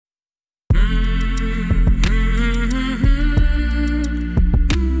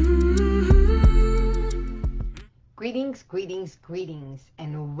Greetings, greetings, greetings,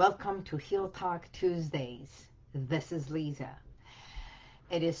 and welcome to Heal Talk Tuesdays. This is Liza.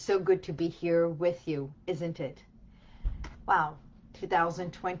 It is so good to be here with you, isn't it? Wow,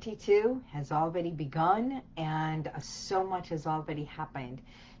 2022 has already begun, and so much has already happened.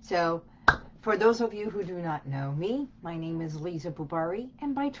 So, for those of you who do not know me, my name is Liza Boubari,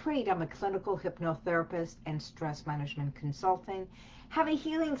 and by trade I'm a clinical hypnotherapist and stress management consultant. Have a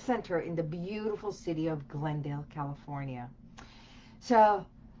healing center in the beautiful city of Glendale, California. So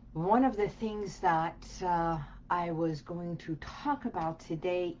one of the things that I was going to talk about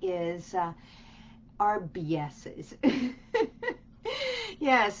today is our BSs.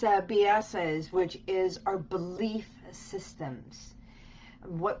 Yes, BSs, which is our belief systems.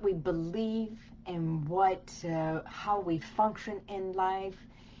 What we believe and how we function in life.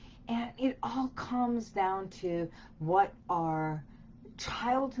 And it all comes down to what our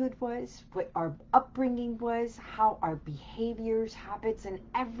childhood was, what our upbringing was, how our behaviors, habits, and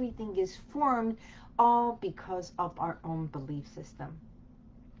everything is formed, all because of our own belief system.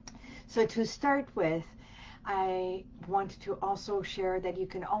 So to start with, I want to also share that you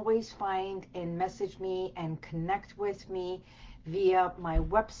can always find and message me and connect with me via my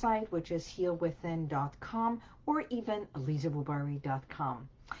website, which is HealWithin.com, or even LizaBoubari.com.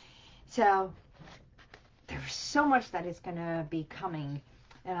 So there's so much that is going to be coming,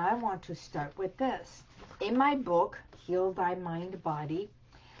 and I want to start with this. In my book, Heal Thy Mind Body,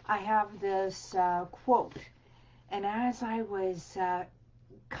 I have this quote, and as I was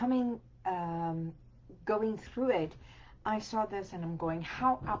going through it, I saw this and I'm going,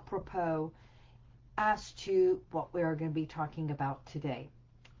 how apropos as to what we are going to be talking about today.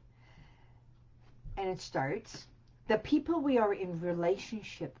 And it starts, the people we are in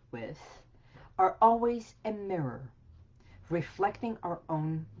relationship with are always a mirror, reflecting our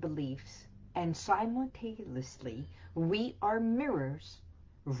own beliefs, and simultaneously, we are mirrors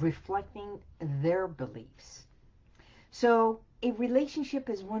reflecting their beliefs. So, a relationship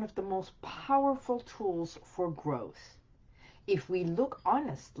is one of the most powerful tools for growth. If we look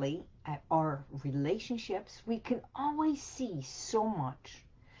honestly at our relationships, we can always see so much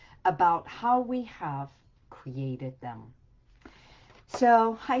about how we have created them.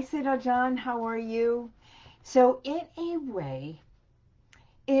 So, hi Sita John, how are you? So, in a way,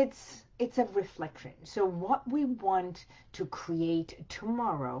 it's a reflection. So, what we want to create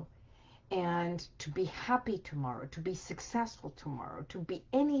tomorrow, and to be happy tomorrow, to be successful tomorrow, to be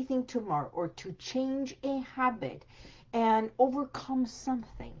anything tomorrow, or to change a habit and overcome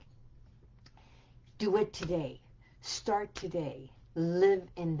something, do it today. Start today. Live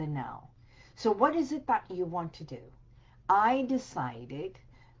in the now. So, what is it that you want to do? I decided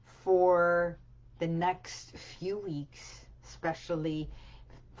for the next few weeks, especially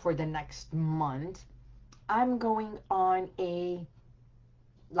for the next month, I'm going on a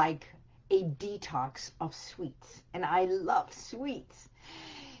detox of sweets. And I love sweets.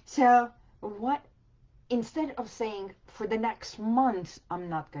 So instead of saying for the next month I'm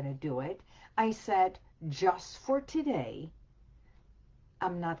not going to do it, I said just for today,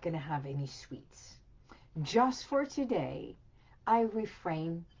 I'm not going to have any sweets. Just for today, I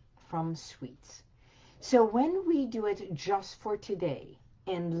refrain from sweets. So when we do it just for today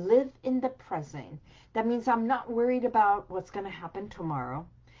and live in the present, that means I'm not worried about what's going to happen tomorrow.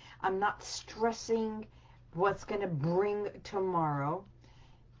 I'm not stressing what's going to bring tomorrow.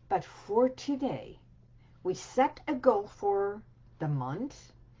 But for today, we set a goal for the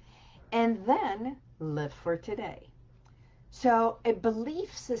month and then live for today. So a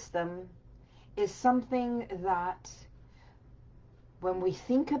belief system is something that when we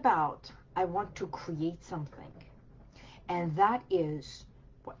think about, I want to create something, and that is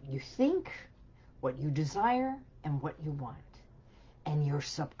what you think, what you desire, and what you want. And your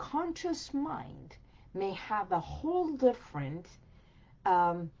subconscious mind may have a whole different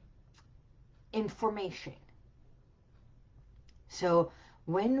information. So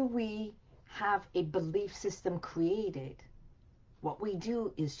when we have a belief system created, what we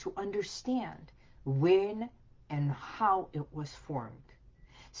do is to understand when and how it was formed.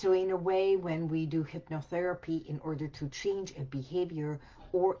 So in a way, when we do hypnotherapy in order to change a behavior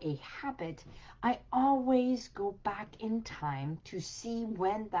or a habit, I always go back in time to see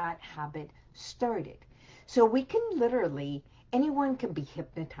when that habit started. So we can literally, anyone can be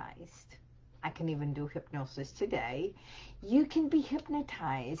hypnotized. I can even do hypnosis today. You can be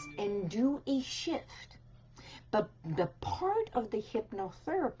hypnotized and do a shift. But the part of the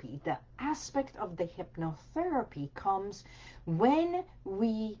hypnotherapy, the aspect of the hypnotherapy comes when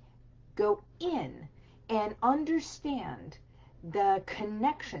we go in and understand the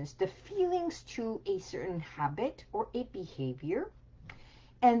connections, the feelings to a certain habit or a behavior,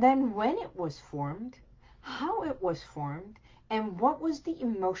 and then when it was formed, how it was formed, and what was the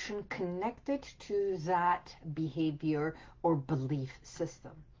emotion connected to that behavior or belief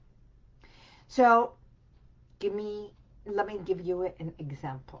system. So let me give you an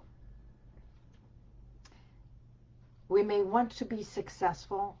example. We may want to be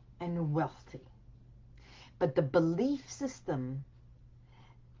successful and wealthy, but the belief system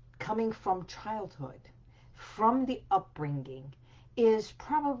coming from childhood, from the upbringing, is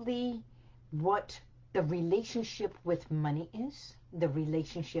probably what the relationship with money is, the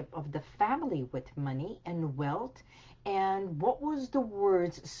relationship of the family with money and wealth, and what was the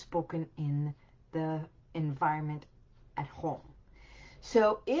words spoken in the environment at home.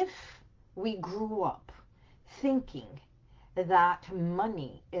 So if we grew up thinking that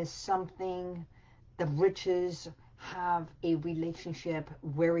money is something, the riches have a relationship,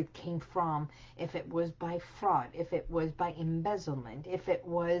 where it came from, if it was by fraud, if it was by embezzlement, if it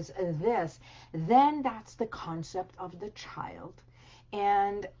was this, then that's the concept of the child.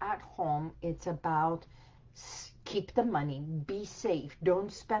 And at home, it's about keep the money, be safe,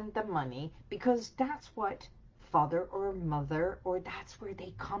 don't spend the money, because that's what father or mother, or that's where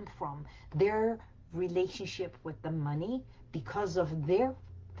they come from, their relationship with the money, because of their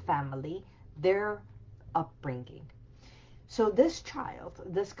family, their upbringing. So this child,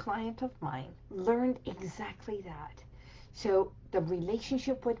 this client of mine, learned exactly that. So the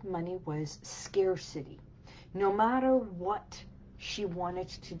relationship with money was scarcity, no matter what she wanted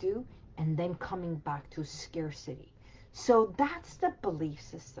to do, and then coming back to scarcity. So that's the belief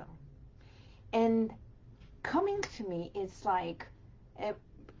system. And coming to me, it's like,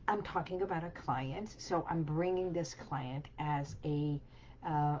 I'm talking about a client, so I'm bringing this client as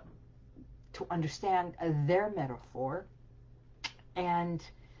to understand their metaphor and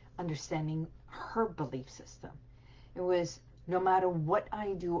understanding her belief system. It was, no matter what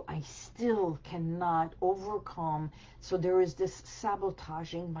I do, I still cannot overcome. So there is this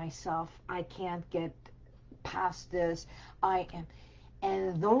sabotaging myself. I can't get past this. I am.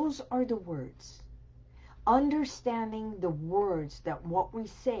 And those are the words. Understanding the words, that what we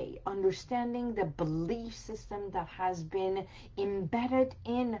say, understanding the belief system that has been embedded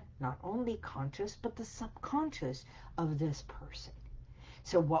in not only conscious but the subconscious of this person.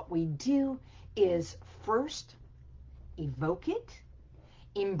 So what we do is first evoke it,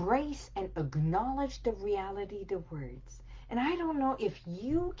 embrace and acknowledge the reality, the words. And I don't know if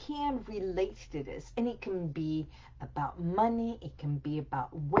you can relate to this, and it can be about money, it can be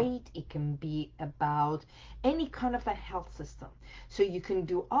about weight, it can be about any kind of a health system. So you can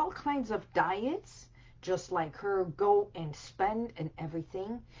do all kinds of diets, just like her, go and spend and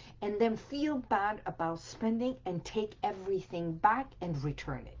everything, and then feel bad about spending and take everything back and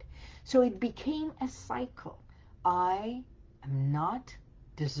return it. So it became a cycle. I am not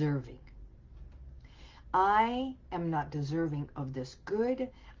deserving. I am not deserving of this good.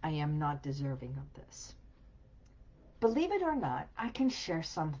 I am not deserving of this. Believe it or not, I can share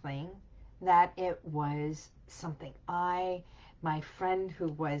something that it was something my friend who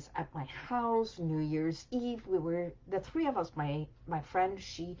was at my house New Year's Eve, we were the three of us, my friend,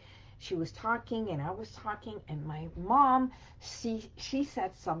 she was talking and I was talking, and my mom, she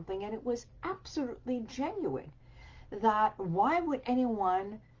said something, and it was absolutely genuine, that why would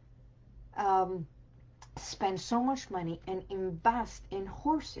anyone spend so much money and invest in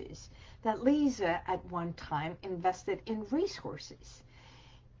horses, that Liza at one time invested in racehorses.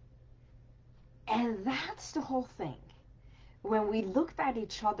 And that's the whole thing. When we looked at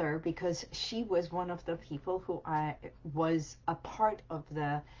each other, because she was one of the people who was a part of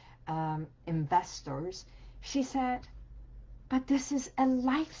the investors, she said, but this is a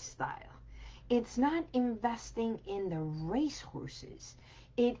lifestyle. It's not investing in the racehorses.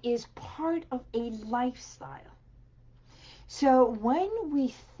 It is part of a lifestyle. So when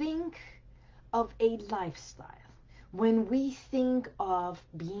we think of a lifestyle, when we think of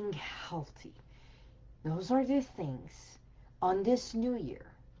being healthy, those are the things. On this new year,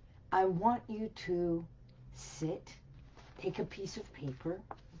 I want you to sit, take a piece of paper,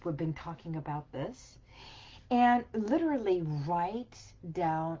 we've been talking about this, and literally write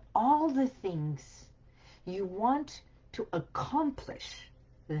down all the things you want to accomplish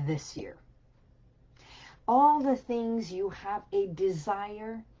this year. All the things you have a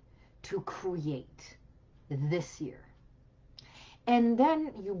desire to create this year. And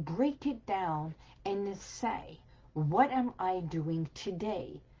then you break it down and say, what am I doing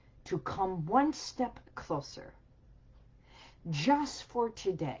today to come one step closer? Just for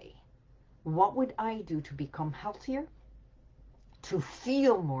today, what would I do to become healthier? to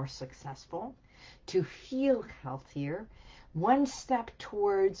feel more successful, to feel healthier, one step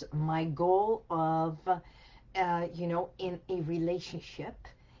towards my goal of, in a relationship,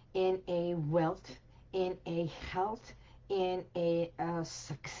 in a wealth, in a health, in a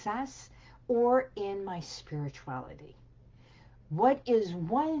success, or in my spirituality. What is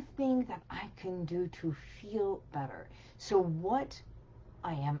one thing that I can do to feel better? So what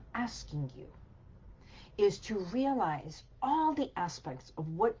I am asking you is to realize all the aspects of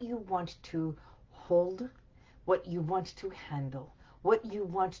what you want to hold, what you want to handle, what you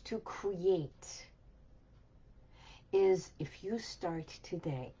want to create. Is if you start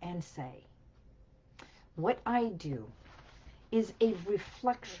today and say, what I do is a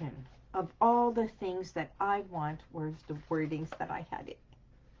reflection of all the things that I want, were the wordings that I had it.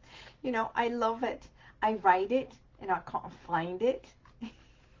 You know, I love it. I write it and I can't find it.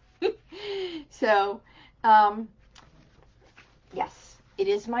 So, yes, it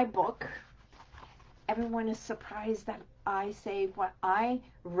is my book. Everyone is surprised that I say what I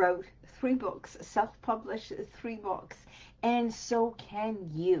wrote 3 books, self-published 3 books, and so can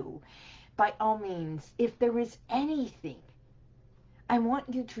you. By all means, if there is anything, I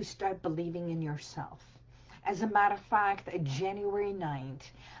want you to start believing in yourself. As a matter of fact, January 9th,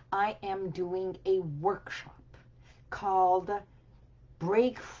 I am doing a workshop called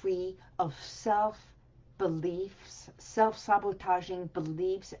Break Free of Self-Beliefs, Self-Sabotaging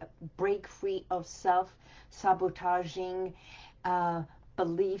Beliefs, Break Free of Self-Sabotaging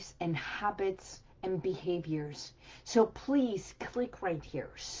Beliefs and Habits and Behaviors. So please click right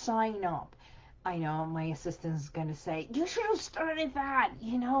here, sign up. I know my assistant is going to say, you should have started that.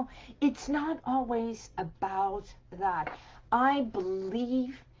 You know, it's not always about that. I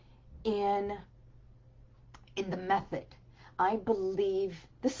believe in the method. I believe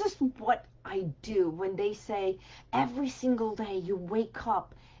this is what I do when they say every single day you wake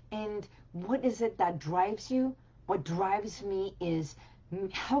up and what is it that drives you? What drives me is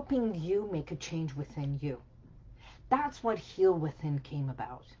helping you make a change within you. That's what Heal Within came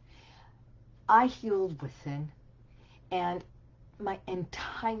about. I healed within, and my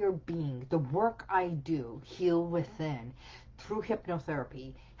entire being, the work I do, Heal Within, through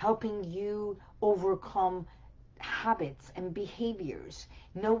hypnotherapy, helping you overcome habits and behaviors,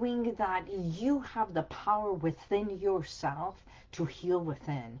 knowing that you have the power within yourself to heal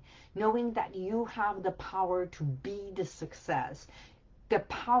within, knowing that you have the power to be the success, the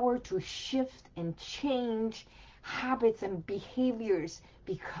power to shift and change habits and behaviors,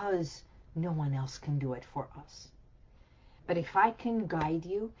 because no one else can do it for us. But if I can guide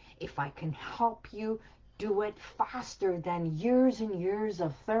you, if I can help you do it faster than years and years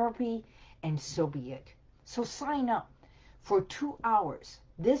of therapy, and so be it. So sign up for 2 hours.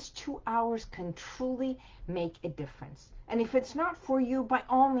 This 2 hours can truly make a difference. And if it's not for you, by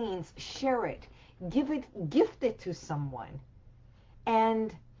all means, share it. Gift it to someone.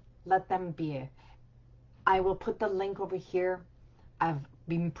 And let them be. I will put the link over here. I've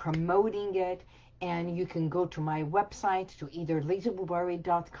been promoting it, and you can go to my website, to either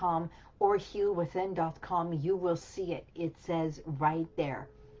lizaboubari.com or healwithin.com. You will see it. It says right there,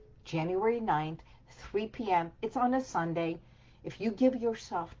 January 9th, 3 p.m. It's on a Sunday. If you give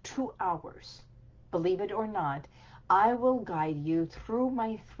yourself 2 hours, believe it or not, I will guide you through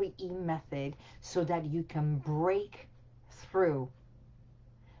my 3E method so that you can break through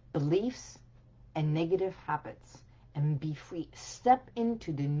beliefs and negative habits and be free. Step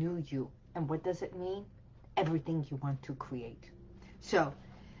into the new you. And what does it mean? Everything you want to create. So,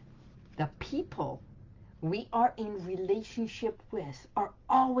 the people we are in relationship with are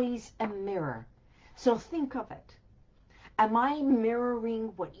always a mirror. So think of it. Am I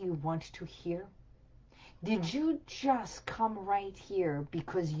mirroring what you want to hear? Did you just come right here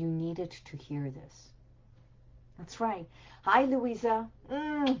because you needed to hear this? That's right. Hi, Louisa.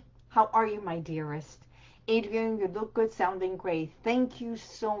 How are you, my dearest? Adrian, you look good, sounding great. Thank you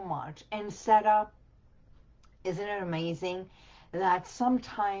so much. And Seta, isn't it amazing that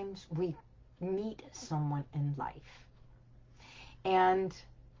sometimes we meet someone in life and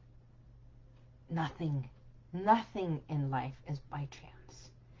nothing in life is by chance.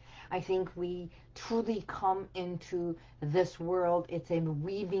 I think we truly come into this world. It's a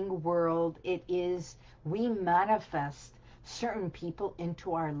weaving world. It is, we manifest certain people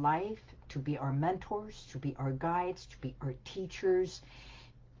into our life to be our mentors, to be our guides, to be our teachers,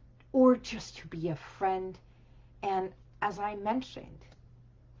 or just to be a friend. And as I mentioned,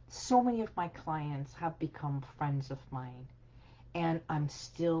 so many of my clients have become friends of mine, and I'm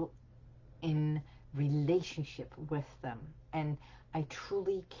still in relationship with them. And I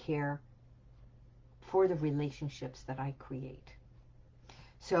truly care for the relationships that I create.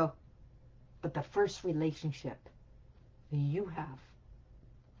 So, but the first relationship you have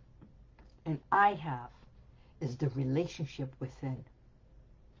and I have is the relationship within.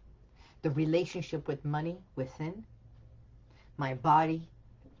 The relationship with money within. My body,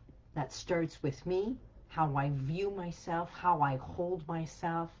 that starts with me, how I view myself, how I hold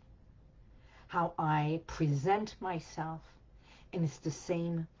myself, how I present myself, and it's the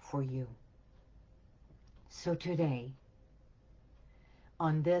same for you. So today,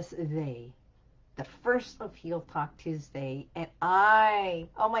 on this day, the first of Heal Talk Tuesday, and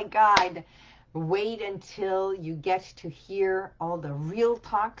oh my God, wait until you get to hear all the real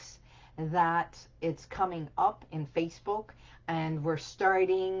talks that it's coming up in Facebook, and we're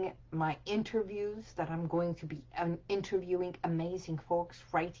starting my interviews that I'm going to be interviewing amazing folks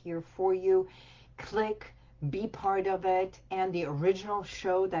right here for you. Click, be part of it, and the original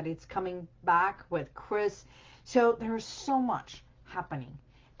show that it's coming back with Chris. So there's so much happening,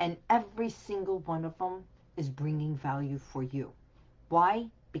 and every single one of them is bringing value for you. Why?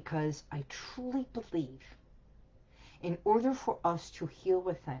 Because I truly believe in order for us to heal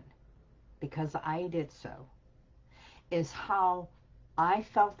within, because I did so, is how I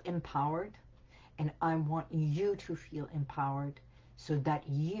felt empowered, and I want you to feel empowered so that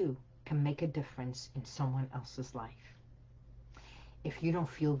you can make a difference in someone else's life. If you don't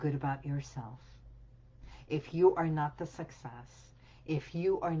feel good about yourself, if you are not the success, if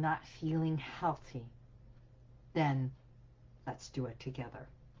you are not feeling healthy, then let's do it together.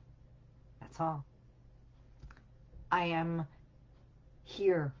 That's all. I am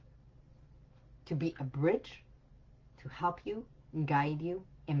here to be a bridge, to help you, guide you,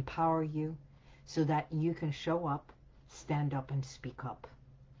 empower you, so that you can show up, stand up, and speak up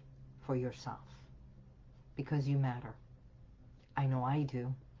for yourself. Because you matter. I know I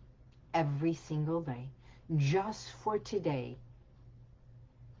do. Every single day. Just for today.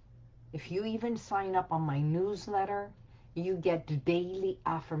 If you even sign up on my newsletter, you get daily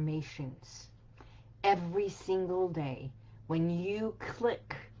affirmations. Every single day. When you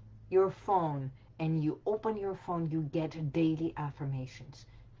click your phone and you open your phone, you get daily affirmations.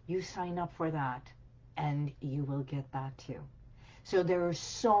 You sign up for that and you will get that too. So there is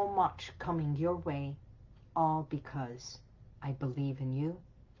so much coming your way, all because I believe in you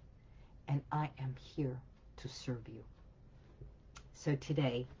and I am here to serve you. So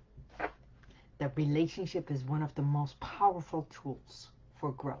today, the relationship is one of the most powerful tools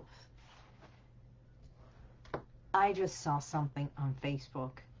for growth. I just saw something on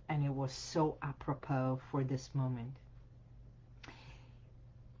Facebook and it was so apropos for this moment.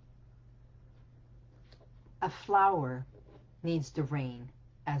 A flower needs the rain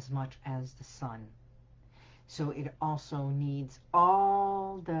as much as the sun. So it also needs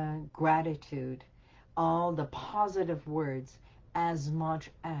all the gratitude, all the positive words, as much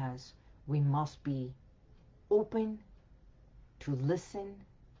as we must be open to listen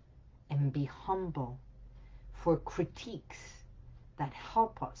and be humble for critiques that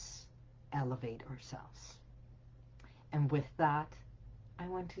help us elevate ourselves. And with that, I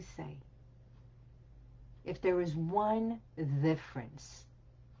want to say, if there is one difference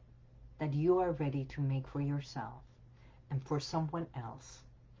that you are ready to make for yourself and for someone else,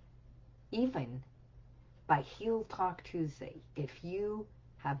 even by Heal Talk Tuesday, if you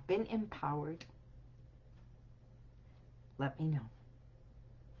have been empowered, let me know.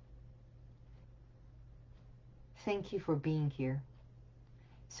 Thank you for being here.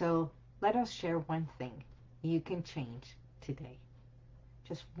 So let us share one thing you can change today.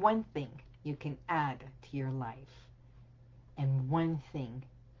 Just one thing you can add to your life. And one thing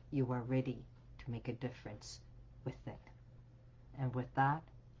you are ready to make a difference with it. And with that,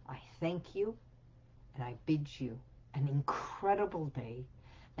 I thank you and I bid you an incredible day,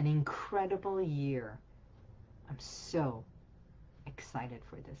 an incredible year. I'm so excited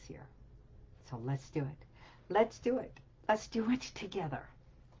for this year. So let's do it. Let's do it. Let's do it together.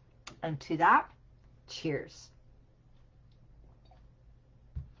 And to that, cheers.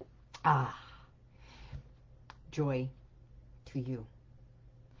 Joy to you.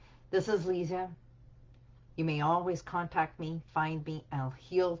 This is Liza. You may always contact me, find me at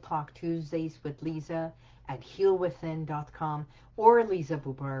Heal Talk Tuesdays with Liza at HealWithin.com or Liza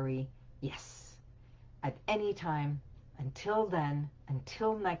Boubari. Yes, at any time. Until then,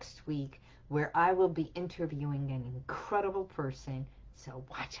 until next week, where I will be interviewing an incredible person. So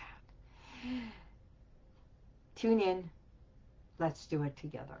watch out. Tune in. Let's do it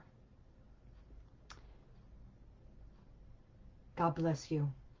together. God bless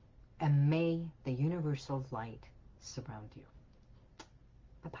you. And may the universal light surround you.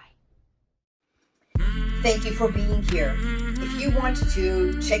 Bye-bye. Thank you for being here. If if you want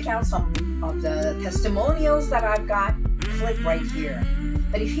to check out some of the testimonials that I've got, click right here.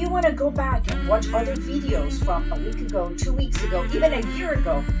 But if you want to go back and watch other videos from a week ago, 2 weeks ago, even a year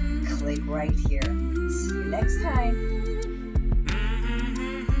ago, click right here. See you next time.